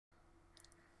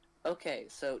Okay,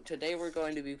 so today we're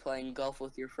going to be playing golf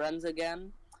with your friends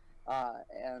again,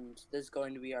 and this is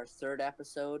going to be our third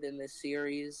episode in this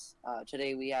series.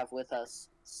 Today we have with us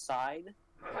Side.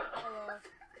 Hello.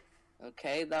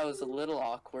 Okay, that was a little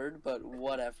awkward, but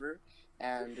whatever.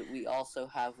 And we also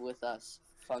have with us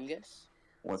Fungus.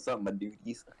 What's up, my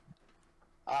duties?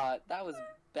 That was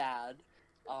bad.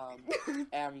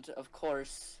 And of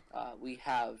course, we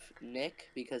have Nick,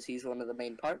 because he's one of the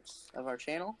main parts of our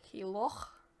channel. Hello.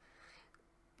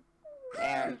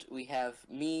 And we have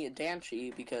me,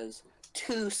 Danchi, because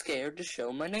too scared to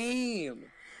show my name.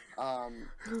 But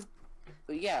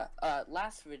yeah,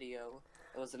 last video,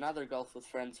 it was another Golf with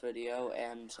Friends video,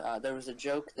 and there was a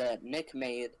joke that Nick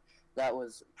made that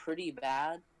was pretty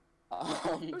bad.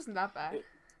 It wasn't that bad.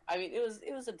 I mean, it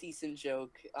was a decent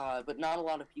joke, but not a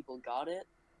lot of people got it.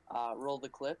 Roll the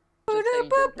clip.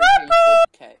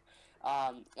 Okay.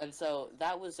 And so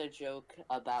that was a joke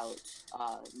about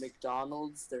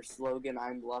McDonald's, their slogan,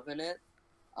 "I'm loving it."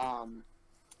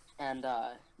 And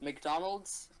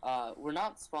McDonald's, we're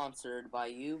not sponsored by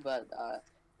you, but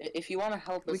if you want to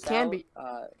help us We can out, be.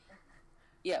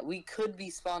 yeah, we could be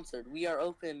sponsored. We are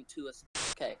open to a.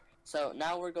 Okay, so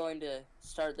now we're going to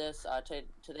start this.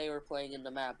 Today we're playing in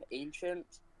the map Ancient.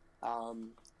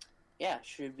 Yeah,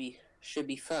 should be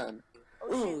fun.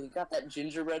 Ooh, we got that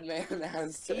gingerbread man that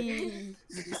has to...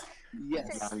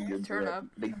 Yes. Turn up.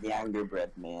 The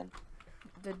gingerbread man.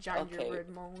 The gingerbread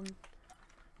moan.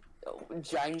 Oh,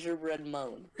 gingerbread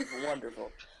moan.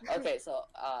 Wonderful. Okay, so,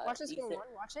 Watch this Ethan, game one.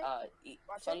 Watch it.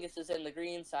 Watch Fungus is in the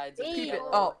green, sides in the Keep it. yellow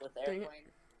Oh, with dang it. airplane.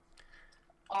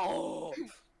 Oh!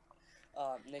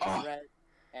 Nick is red,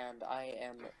 and I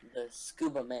am the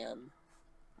scuba man.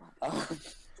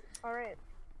 Alright.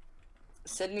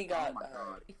 Sydney got,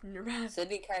 Ethan, you're bad.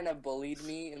 Sydney kind of bullied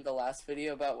me in the last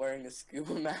video about wearing a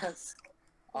scuba mask.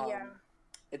 Yeah.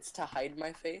 It's to hide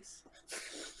my face.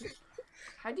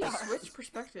 How do you switch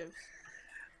perspectives?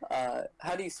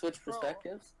 How do you switch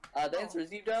perspectives? The answer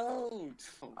is you don't.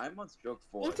 I'm on stroke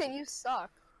 4. Ethan, you suck.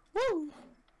 Woo!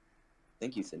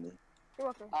 Thank you, Sydney. You're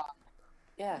welcome.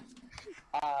 Yeah.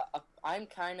 I'm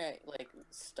kind of like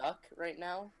stuck right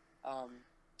now.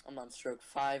 I'm on stroke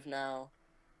 5 now.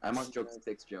 I'm on stroke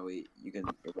 6, Joey. You're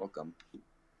welcome.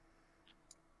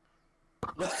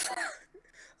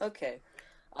 Okay.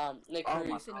 Nick, Oh who are you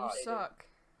my Ethan, saying? you suck.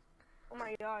 Oh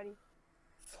my god.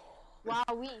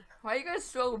 Wowee. Why are you guys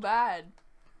so bad?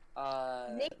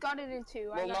 Nick got it in 2.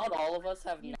 Well, not all of us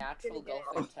have You natural didn't get it.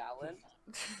 golfing talent.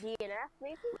 DNF,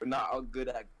 maybe? We're not all good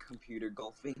at computer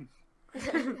golfing.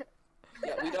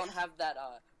 Yeah, we don't have that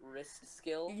wrist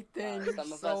skill. Ethan, some you're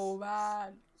of so us,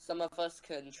 bad. some of us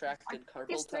contracted carpal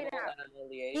It's 3.5. tunnel at an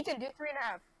early age. Ethan, do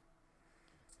 3.5.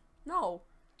 No.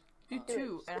 Do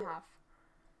Dude, 2.5.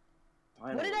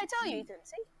 What did I tell you, Ethan?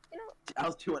 See? You I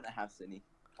was 2.5, Sydney.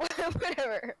 know,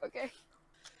 whatever, okay?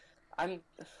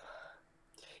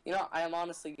 You know, I am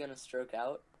honestly gonna stroke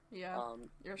out. Yeah.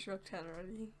 You're stroke 10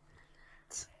 already.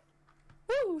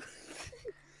 Woo! Oh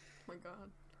my god.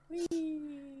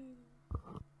 Whee!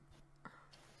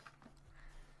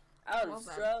 Out of Well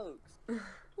then. strokes.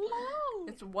 Whoa!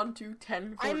 It's 1, 2,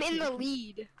 10, 14. I'm in the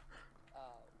lead.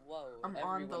 Whoa! I'm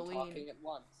everyone on the lead. talking at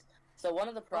once. So one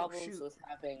of the problems shoot. with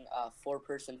having a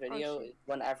 4-person video shoot. is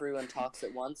when everyone talks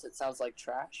at once, it sounds like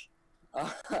trash.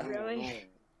 Really?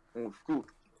 Oh, cool.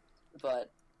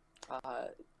 But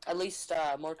at least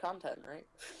more content, right?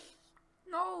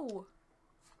 No.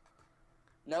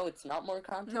 No, it's not more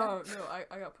content. No, I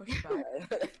got pushed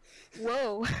back.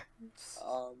 Whoa.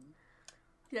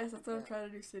 Yes, that's what I'm trying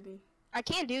to do, Sydney. I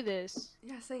can't do this.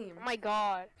 Yeah, same. Oh my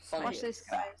god. Fine. Watch this,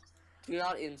 guys. Do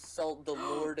not insult the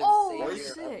Lord and Oh, Savior of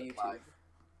sick. YouTube.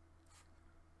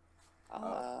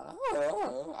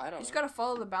 I don't You just know. gotta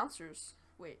follow the bouncers.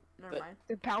 Wait, never But- mind.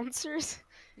 The bouncers?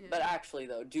 Yeah. But actually,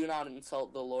 though, do not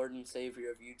insult the Lord and Savior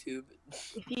of YouTube.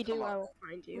 If you do, Come on. I will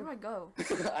find Where you. do I go?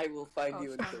 I will find Oh,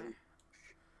 you and sorry. kill you.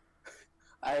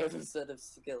 I have a set of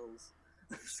skills.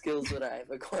 Skills that I have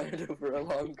acquired over a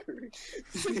long career.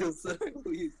 Skills that I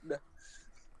will use now.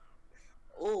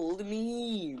 Old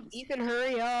memes! Ethan,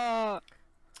 hurry up.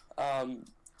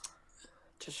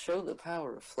 To show the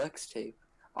power of flex tape,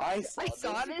 I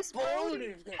saw this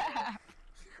boulder.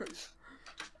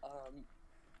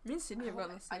 Me and Sydney have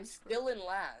gotten the same I'm score. still in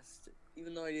last,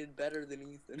 even though I did better than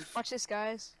Ethan. Watch this,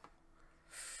 guys.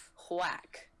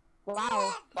 Whack.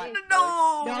 Wow. Fine.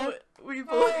 No! No. We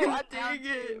both, I dang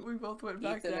it! We both went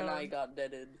back Ethan down. and I got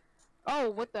deaded. Oh,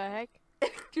 what the heck?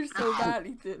 You're so bad,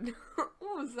 Ethan.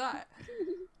 What was that?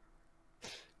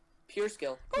 Pure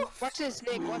skill. Watch this,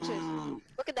 Nick. Watch this.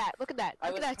 Look at that. Look at that. I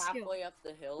Look was at that skill. halfway up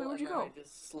the hill, Wait, where'd and you then I go?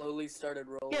 just slowly started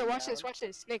rolling Here, watch down. this. Watch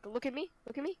this. Nick, look at me.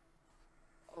 Look at me.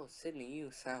 Oh, Sydney,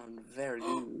 you sound very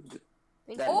good.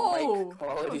 Thank That you. Oh! mic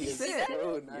quality is sick.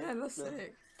 so nice. Yeah, that's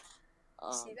sick.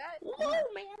 See that? Whoa,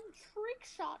 man, trick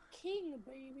shot king,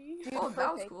 baby. Dude, Oh, that was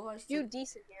perfect. cool. I just Do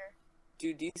decent here.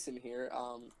 Do decent here.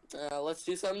 Let's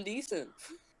do something decent.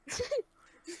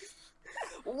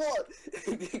 What?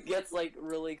 It gets like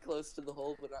really close to the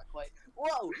hole, but not quite.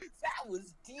 Whoa, that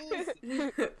was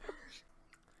decent.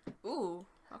 Ooh.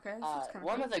 Okay. That's kind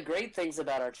One of the great things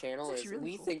about our channel That's is actually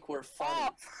really we cool. think we're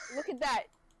funny. Oh, look at that.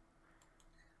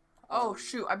 Oh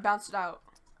shoot! I bounced it out.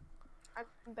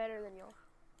 I'm better than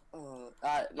y'all.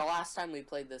 The last time we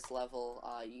played this level,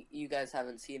 you guys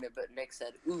haven't seen it, but Nick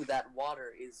said, "Ooh, that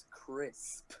water is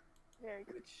crisp." Very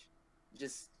good. Which,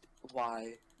 just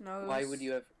why? No. Why would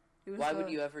you ever? Why would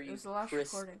you ever use It was the last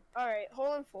crisp? recording. Alright,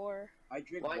 hole in 4. I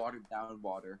drink Why- watered down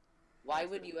water. Why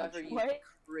would you ever use What?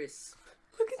 crisp?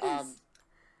 Look at this.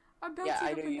 I'm bouncing Yeah,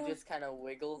 I up know and you down. just kind of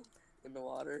wiggle in the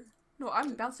water. No,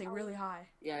 I'm bouncing really high.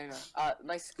 Yeah, I know.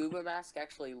 My scuba mask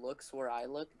actually looks where I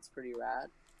look. It's pretty rad.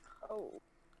 Oh.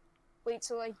 Wait,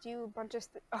 so like, do you a bunch of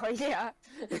oh yeah.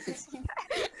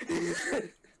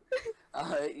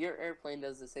 Your airplane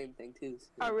does the same thing too. So.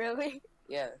 Oh really?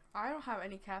 Yeah, I don't have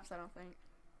any caps. I don't think.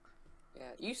 yeah.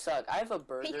 You suck. I have a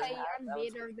burger Hey, hat. I'm That was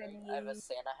better pretty than great. I have a you.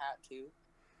 Santa hat too.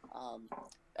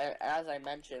 As I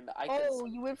mentioned, Oh,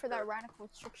 you went for that radical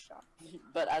trick shot.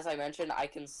 But as I mentioned, I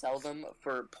can sell them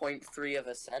for 0.3 of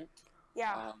a cent.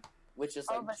 Yeah. Which is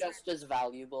Oh, like just as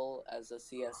valuable as a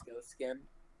CS:GO skin.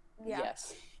 Yeah.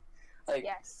 Yes. Like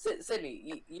Yes.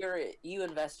 Sydney, you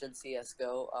invest in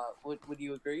CS:GO. Would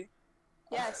you agree?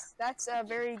 Yes, that's a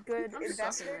very good I'm sucking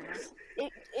investment.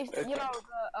 right If you know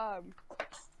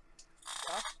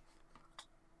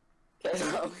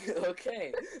the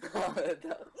Okay.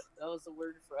 That was a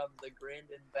word from the grand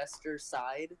investor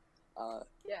side.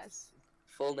 yes.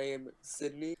 Full name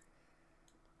Sydney.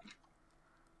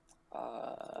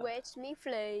 Watch me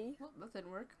fly. Well, that didn't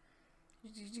work.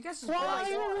 Did you guys just Fly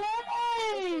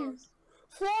realize- away!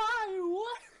 Fly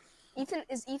what?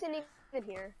 Is Ethan even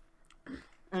here?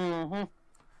 Mm-hmm.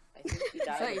 I think he died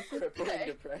that of Ethan? crippling Okay.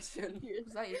 depression.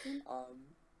 Was that Ethan?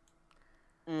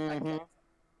 Mm-hmm.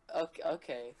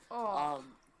 Okay. Oh.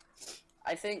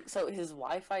 I think so. His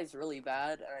Wi-Fi is really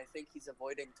bad, and I think he's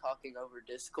avoiding talking over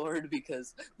Discord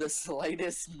because the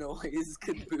slightest noise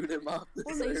could boot him off the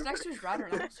Well, no, he's server. next to his router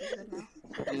now, so he's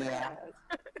good now.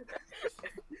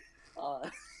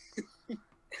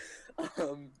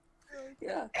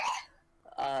 Yeah.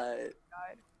 Yeah.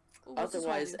 Ooh, what's this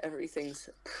Otherwise, hole do? everything's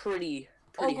pretty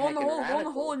Oh, go in the heckin' hole, go in the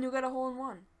radical. hole, and you get a hole in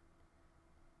one.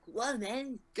 What,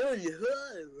 man? Go in the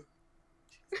hole.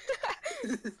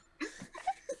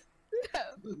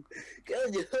 Go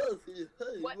in the hole for the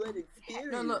hole. What? What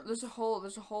experience? No, there's a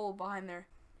hole behind there.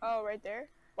 Oh, right there.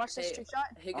 Watch this Hey. trick shot.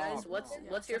 Hey guys, Oh,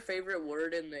 what's your favorite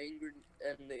word in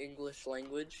the English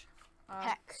language?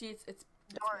 Heck. See, it's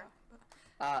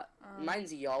Darn.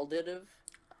 Mine's yaldative.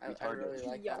 I really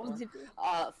like that one.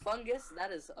 Fungus,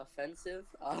 that is offensive.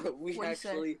 We What'd he say?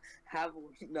 actually have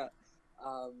no.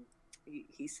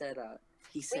 He said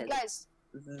Wait, guys.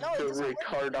 the No, it doesn't work.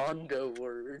 Ricardondo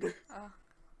word.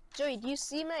 Joey, do you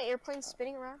see my airplane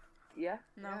spinning around? Yeah.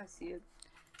 No. Yeah, I see it.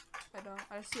 I don't.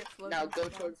 I just see it floating. Now go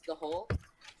down. towards the hole.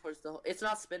 Towards the hole. It's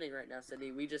not spinning right now,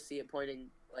 Sydney. We just see it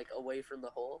pointing like away from the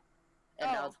hole,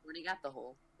 and now Oh. it's pointing at the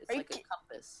hole. It's Are you like a ki-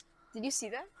 compass. Did you see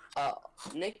that?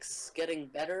 Nick's getting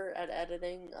better at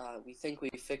editing. We think we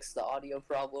fixed the audio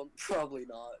problem. Probably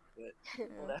not, but Yeah.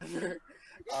 whatever.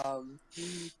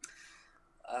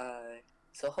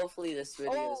 So hopefully this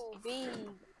video Oh, is B.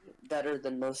 better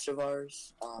than most of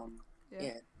ours.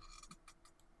 Yeah.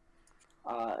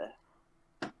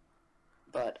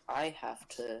 But I have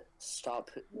to stop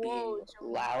Whoa, being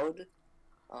Joey. loud.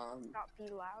 Not be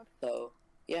loud. So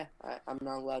yeah, I'm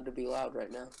not allowed to be loud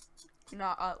right now. You're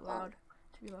not allowed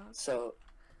to be loud. So,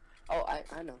 I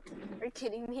know. Are you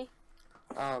kidding me?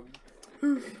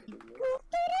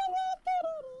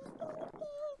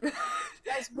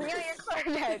 Guys, bring out your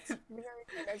clarinets. Bring out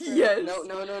your clarinets. Yes. No.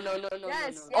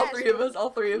 Yes, No. All yes. three of us. All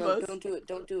three of No, us. don't do it.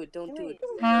 Don't do it. Don't do it.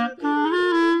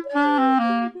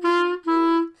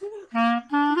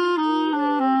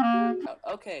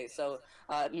 Okay, so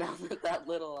now that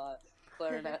little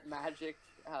clarinet magic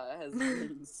has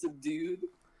been subdued,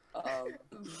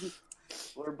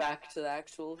 we're back to the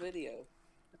actual video.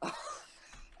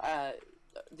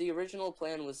 The original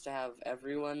plan was to have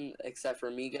everyone except for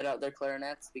me get out their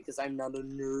clarinets because I'm not a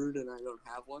nerd and I don't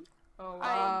have one. Oh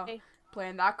wow.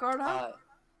 Playing that card out?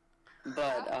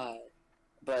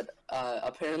 But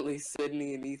apparently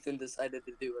Sydney and Ethan decided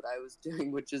to do what I was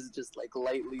doing, which is just like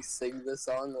lightly sing the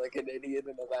song like an idiot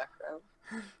in the background.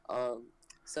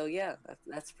 So yeah,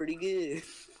 that's pretty good.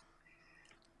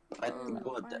 That's Oh,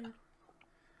 good. fine.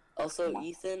 Also,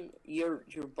 Ethan, your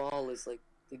ball is like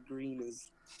the green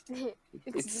is.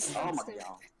 It's Oh my disgusting.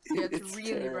 god. Yeah, it's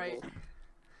really bright.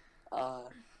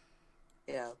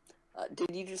 Yeah.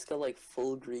 Did you just go like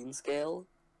full green scale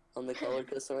on the color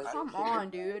customization? Come on,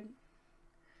 dude.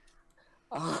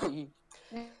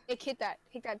 Nick, hit that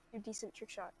decent trick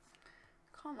shot.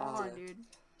 Come Uh, on, dude.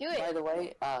 Do it. By the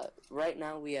way, right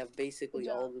now we have basically Good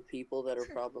job. all the people that are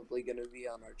probably gonna be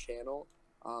on our channel.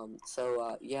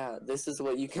 So yeah, this is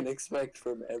what you can expect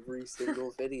from every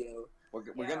single video. We're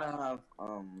Yeah. gonna have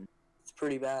It's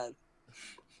pretty bad.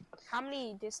 How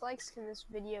many dislikes can this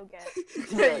video get?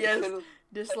 Yes. can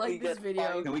Dislike we this get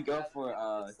video. can we go for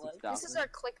Dislike? 6,000? This is our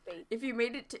clickbait. If you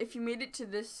made it to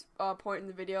this point in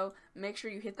the video, make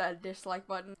sure you hit that dislike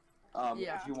button.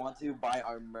 Yeah. If you want to buy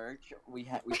our merch, we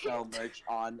sell merch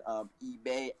on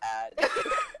eBay at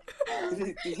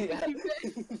Yeah.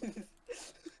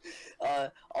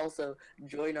 Also,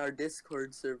 join our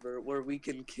Discord server where we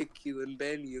can kick you and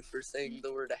ban you for saying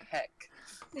the word heck.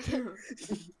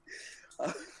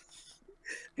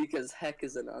 Because heck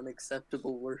is an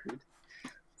unacceptable word.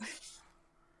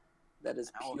 That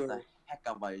is how pure. the heck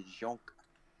am I junk?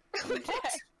 What the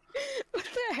heck? What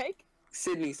the heck?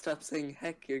 Sydney, stop saying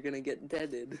heck, you're gonna get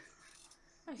deaded.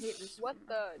 I hate this. What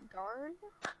the darn?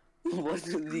 What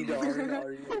the darn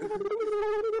are you?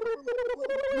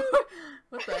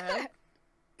 What the heck?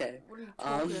 Okay, What are you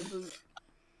talking about?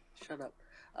 shut up.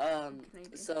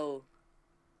 Canadian. So,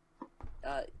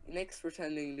 Nick's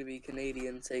pretending to be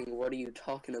Canadian, saying, "What are you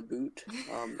talking about?"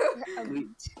 We-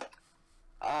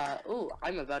 ooh,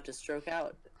 I'm about to stroke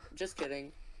out. Just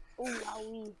kidding. Ooh,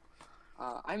 wowee.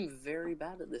 I'm very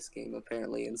bad at this game,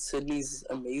 apparently, and Sydney's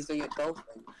amazing at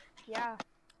golfing. Yeah.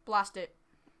 Blast it.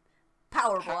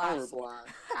 Power Power blast. blast.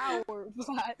 Power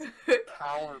blast.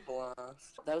 Power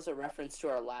blast. That was a reference to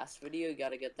our last video. You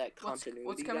gotta get that continuity.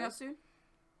 What's coming out guys. soon?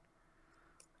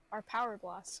 Our power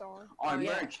blast song. Our Oh,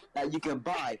 yeah. merch that you can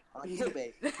buy on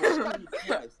eBay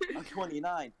for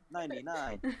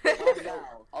 $29.99.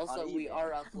 Also, we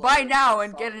are uploading. Buy now a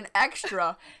and get song. an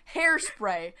extra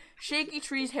hairspray. Shaky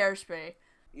Trees hairspray.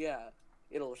 Yeah,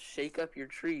 it'll shake up your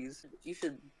trees. You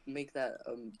should make that.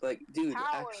 Like, dude, Power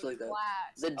actually, the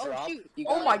blast. drop. Oh, shoot. You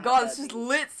Oh gotta my have god, that this is be-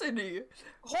 lit, Sydney.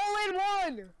 Hole in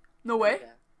one. No way.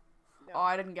 Yeah. No. Oh,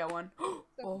 I didn't get one.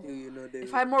 Oh. Do you know, dude?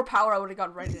 If I had more power, I would have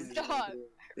got right in. Stop.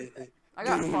 I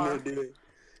got far. Do it.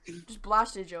 Just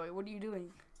blasted, Joey. What are you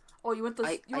doing? Oh, you went the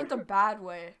I- the bad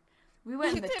way. We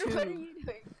went in the Ethan, what are tube. you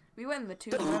doing? We went in the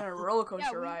tube. We went on a roller coaster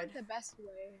Yeah, we ride. went the best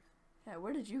way. Yeah,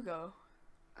 where did you go?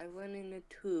 I went in a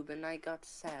tube and I got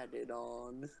sadded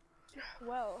on.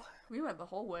 Well, We went the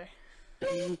whole way.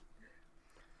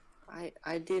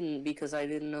 I didn't because I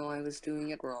didn't know I was doing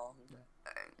it wrong.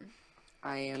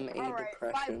 I am a alright,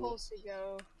 5 depression. holes to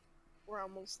go. We're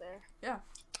almost there.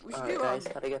 We should Alright, do guys,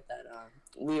 gotta get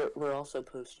that. We're also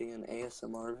posting an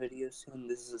ASMR video soon.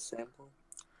 This is a sample.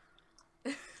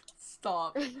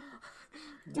 Stop.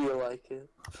 Do you like it?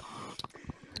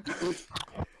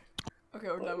 Okay,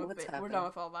 we're done with What's it. We're happening? done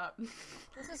with all that.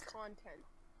 This is content.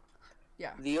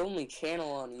 The only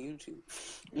channel on YouTube.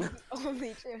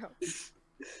 Only channel.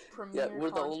 Premiere Yeah, we're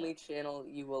the content. only channel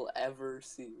you will ever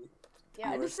see.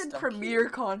 Yeah, I We're just said stuck premiere here.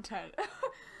 content.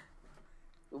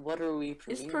 What are we premiering?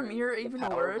 Is premiere The even a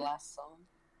Power word? Blast song?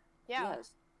 yeah.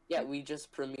 Yes. Yeah, we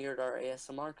just premiered our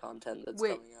ASMR content that's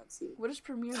Wait. coming out soon. What does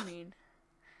premiere mean?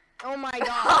 Oh my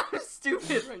god. I'm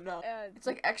stupid right now. Uh, It's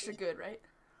like extra good, right?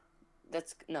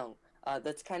 That's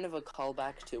that's kind of a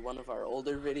callback to one of our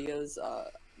older videos.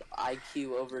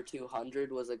 IQ over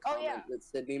 200 was a comment yeah. that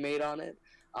Sydney made on it.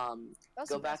 that's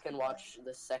Go the best back and one. watch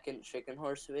the second chicken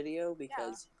horse video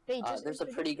because They just there's a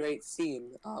pretty great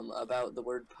scene about the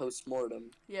word postmortem.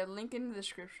 Yeah, link in the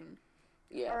description.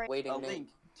 Yeah, Alright. waiting A name. link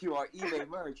to our eBay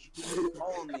merch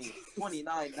only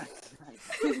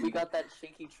 $29.99. We got that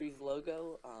Shaky Trees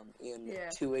logo in Yeah.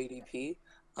 280p.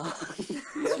 Yeah,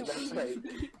 that's right.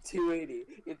 280.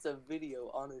 It's a video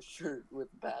on a shirt with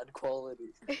bad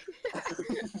quality. If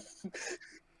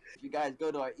you guys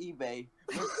go to our eBay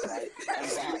website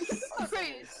and buy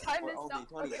Wait, time for is only up.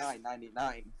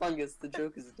 $29.99. Fungus, the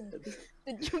joke is dead.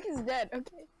 The joke is dead.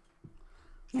 Okay.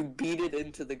 You beat it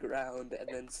into the ground and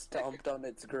then stomped on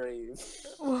its grave.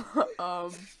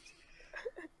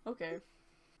 Okay.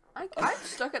 I'm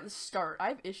stuck at the start. I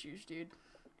have issues, dude.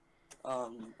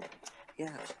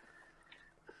 Yeah.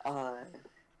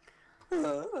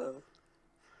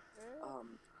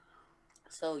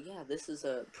 So yeah, this is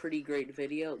a pretty great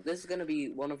video. This is gonna be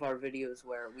one of our videos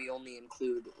where we only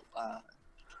include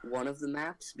one of the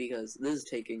maps because this is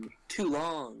taking too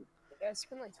long. Yeah, it's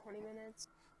been like 20 minutes.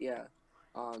 Yeah.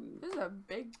 This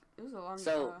is a long.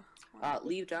 So, one.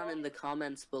 leave down in the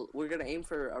comments. But we're gonna aim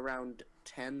for around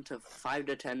 5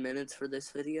 to 10 minutes for this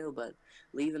video. But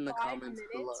leave in the 5 comments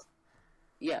below. minutes?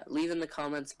 Yeah, leave in the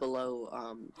comments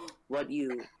below what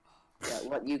you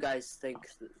guys think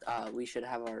we should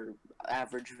have our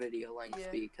average video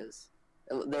length be, because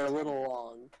they're a little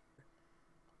long.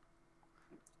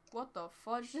 What the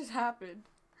fudge just happened?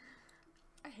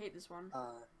 I hate this one.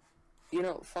 You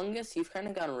know, Fungus, you've kind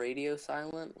of gone radio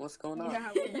silent. What's going on?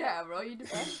 Yeah, bro, you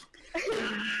depressed?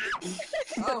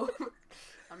 Oh,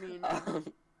 I mean,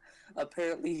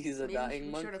 apparently he's a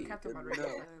dying we should have monkey. kept him on Didn't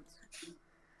radio know. silence.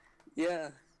 Yeah,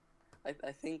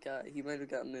 I think he might have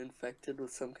gotten infected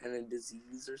with some kind of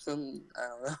disease or something. I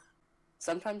don't know.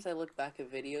 Sometimes I look back at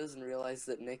videos and realize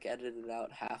that Nick edited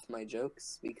out half my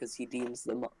jokes because he deems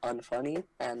them unfunny,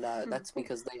 and that's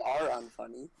because they are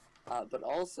unfunny. But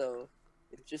also,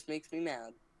 it just makes me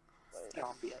mad.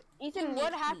 Stop it. Ethan,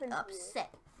 what happened to you?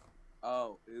 Upset.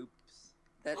 Oh, oops.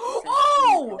 That's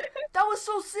Oh! That was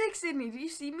so sick, Sydney. Did you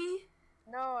see me?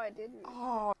 No, I didn't.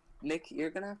 Oh. Nick, you're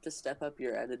gonna have to step up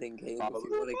your editing game if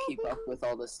you want to keep up with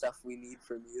all the stuff we need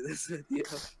from you this video.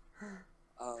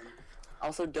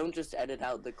 Also, don't just edit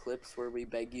out the clips where we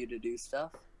beg you to do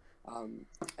stuff,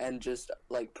 and just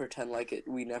like pretend like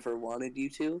we never wanted you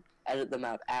to. Edit them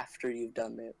out after you've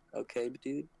done it, okay,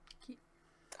 dude?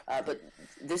 But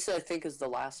this, I think, is the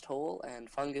last hole, and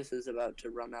Fungus is about to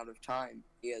run out of time.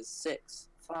 He has 6,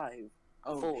 5,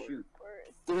 4, Shoot.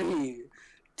 3,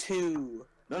 2,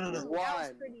 No. 1, That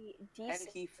was pretty and decent.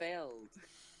 he failed.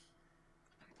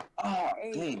 Oh,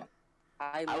 dang.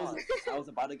 I I lost. was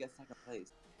about to get second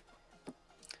place.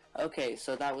 Okay,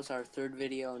 so that was our third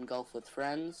video in Golf with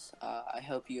Friends. I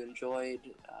hope you enjoyed.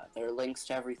 There are links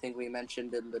to everything we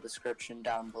mentioned in the description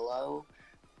down below.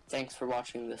 Thanks for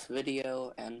watching this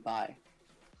video, and bye.